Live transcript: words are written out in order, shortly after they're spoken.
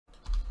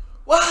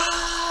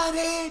What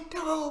it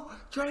do,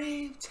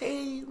 Dream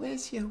Team?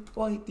 It's your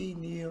boy D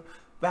Neil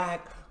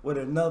back with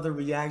another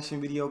reaction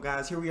video,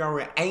 guys. Here we are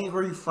with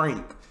Angry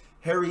Frank,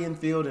 Harry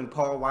Enfield, and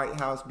Paul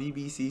Whitehouse,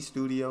 BBC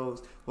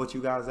Studios. What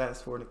you guys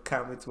asked for in the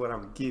comments, what I'm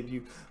gonna give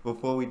you.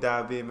 Before we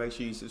dive in, make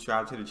sure you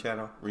subscribe to the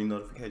channel, ring the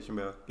notification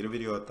bell, get a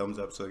video a thumbs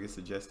up so it gets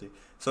suggested.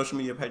 Social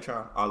media,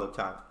 Patreon, all up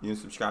top. You can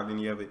subscribe to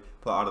any of it,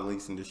 put all the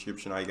links in the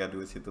description. All you gotta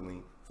do is hit the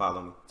link,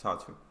 follow me,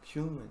 talk to me.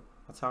 Human,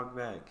 I'll talk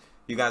back.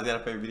 You guys got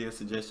a favorite video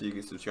suggestion, you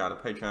can subscribe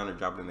to Patreon or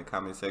drop it in the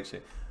comment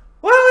section.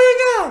 What do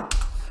we got?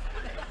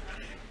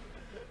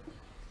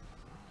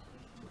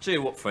 Tell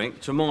you what, Frank,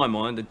 to my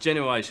mind, the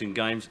Generation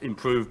Game's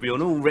improved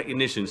beyond all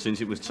recognition since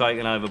it was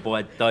taken over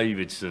by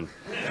Davidson.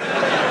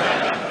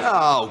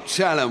 Oh,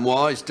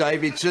 talent-wise,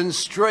 Davidson's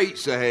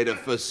streets ahead of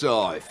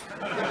Forsyth.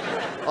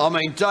 I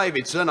mean,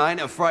 Davidson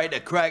ain't afraid to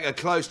crack a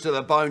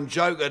close-to-the-bone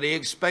joke at the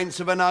expense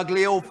of an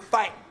ugly old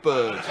fat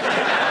bird.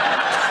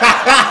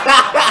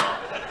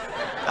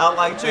 I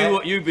like Tell you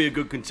what, you'd be a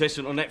good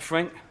contestant on that,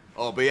 Frank.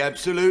 I'll be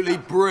absolutely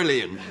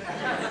brilliant.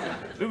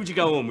 Who would you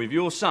go on with,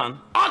 your son?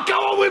 I'll go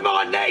on with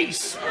my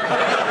niece!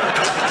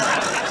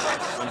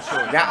 I'm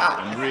sorry,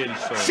 I'm really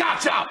sorry.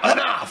 Shut up!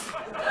 Enough!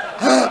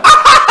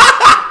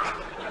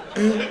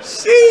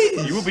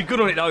 Sheesh. You would be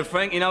good on it though,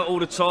 Frank, you know, all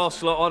the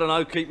tasks like, I don't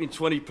know, keeping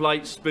 20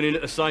 plates spinning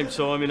at the same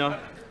time, you know.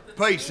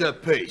 Piece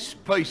of piece,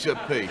 piece of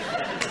piece.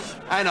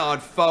 And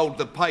I'd fold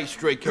the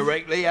pastry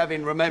correctly,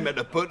 having remembered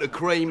to put the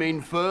cream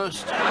in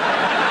first.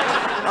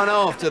 And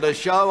after the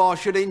show, I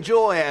should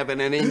enjoy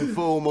having an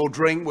informal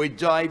drink with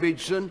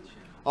Davidson.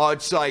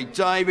 I'd say,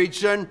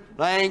 Davidson,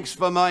 thanks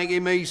for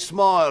making me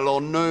smile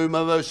on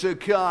numerous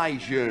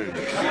occasions.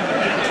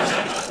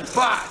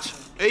 But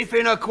if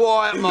in a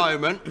quiet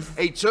moment,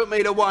 he took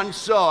me to one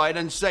side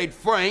and said,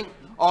 Frank,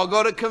 I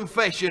got a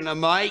confession to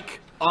make.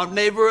 I've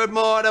never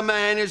admired a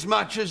man as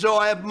much as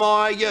I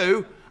admire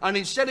you. And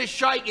instead of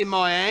shaking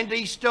my hand,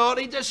 he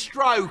started to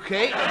stroke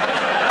it.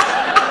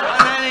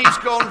 And then he's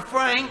gone,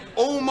 Frank,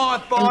 all my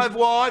 5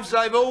 wives,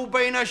 they've all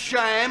been a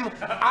sham.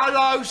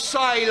 Hello,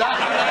 sailor.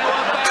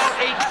 How about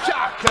it,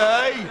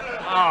 Ducky?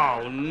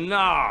 Oh,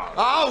 no.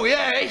 Oh,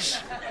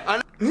 yes.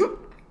 And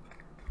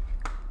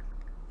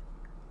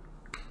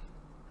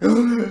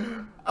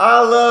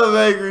I love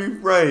Angry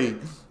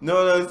Frank. Know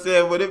what I'm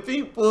saying? But if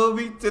he pulled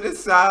me to the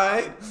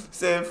side,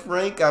 said,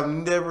 Frank, I've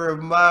never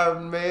admired a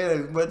man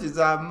as much as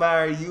I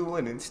admire you,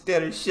 and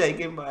instead of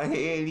shaking my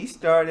hand, he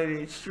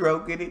started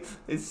stroking it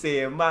and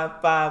saying, my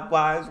 5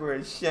 wives were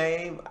a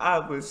shame. I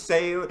was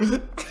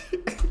sailing.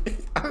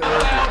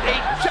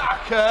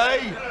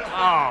 Ducky!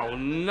 Oh,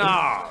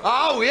 no.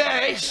 Oh,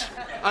 yes.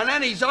 And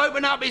then he's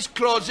opened up his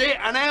closet,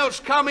 and out's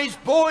come his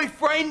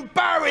boyfriend,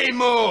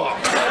 Barrymore.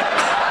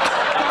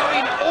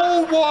 Going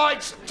all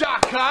white,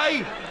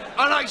 Ducky.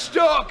 And they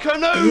start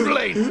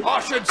canoodling. I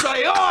should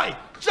say, oi,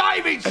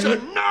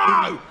 Davidson,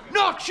 no,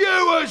 not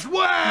you as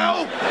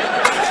well.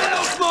 Get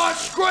off my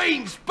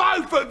screens,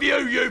 both of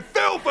you, you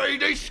filthy,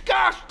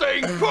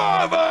 disgusting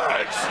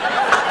perverts.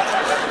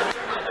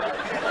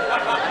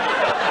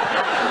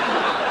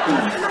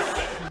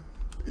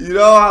 You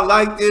know, I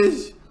like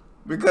this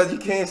because you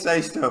can't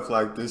say stuff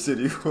like this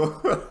anymore.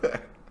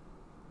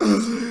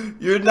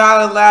 You're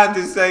not allowed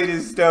to say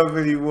this stuff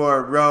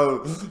anymore,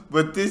 bro.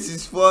 But this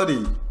is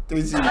funny.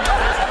 This is funny.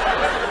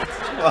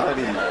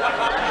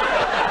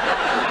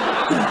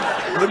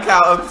 Look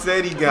how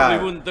upset he got. He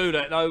wouldn't do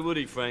that though, would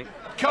he, Frank?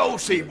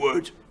 Course he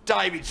would.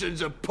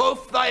 Davidson's a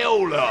puff, they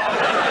all are.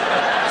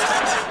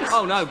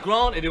 Oh no,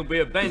 granted he'll be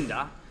a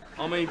bender.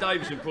 I mean,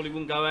 Davidson probably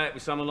wouldn't go out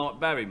with someone like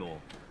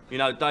Barrymore. You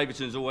know,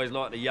 Davidson's always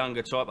like the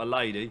younger type of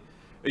lady.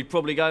 He'd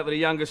probably go for the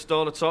younger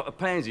style of type of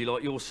pansy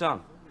like your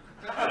son.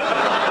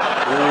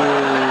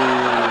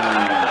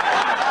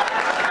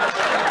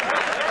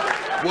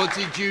 What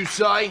did you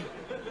say?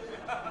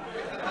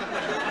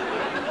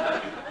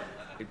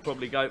 He'd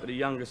probably go for the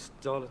younger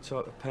style of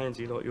type of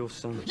pansy like your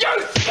son. You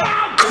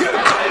scum! You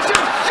piece of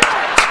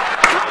shit!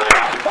 Come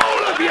here,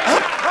 all of you!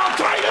 I'll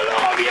take a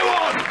lot of you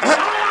on!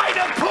 I ain't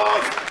a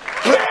puff!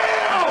 Kill!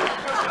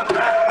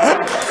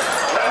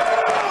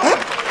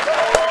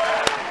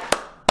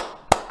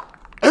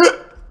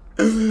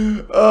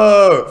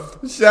 Oh,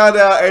 shout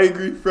out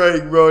Angry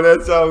Frank, bro.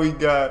 That's all we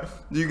got.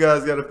 You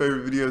guys got a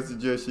favorite video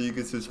suggestion, you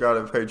can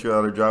subscribe to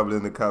Patreon or drop it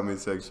in the comment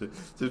section.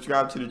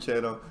 Subscribe to the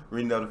channel,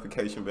 ring the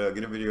notification bell,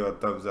 get a video a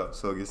thumbs up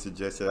so it gets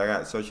suggested. I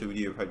got social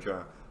media,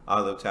 Patreon,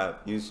 all up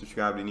top. You can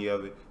subscribe to any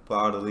of it, put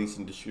all the links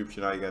in the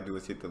description. All you gotta do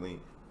is hit the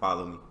link,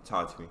 follow me,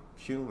 talk to me.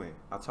 Human,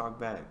 I'll talk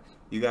back.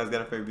 You guys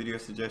got a favorite video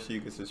suggestion,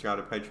 you can subscribe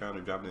to Patreon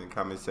or drop it in the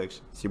comment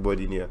section. It's your boy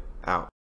D Neil, out.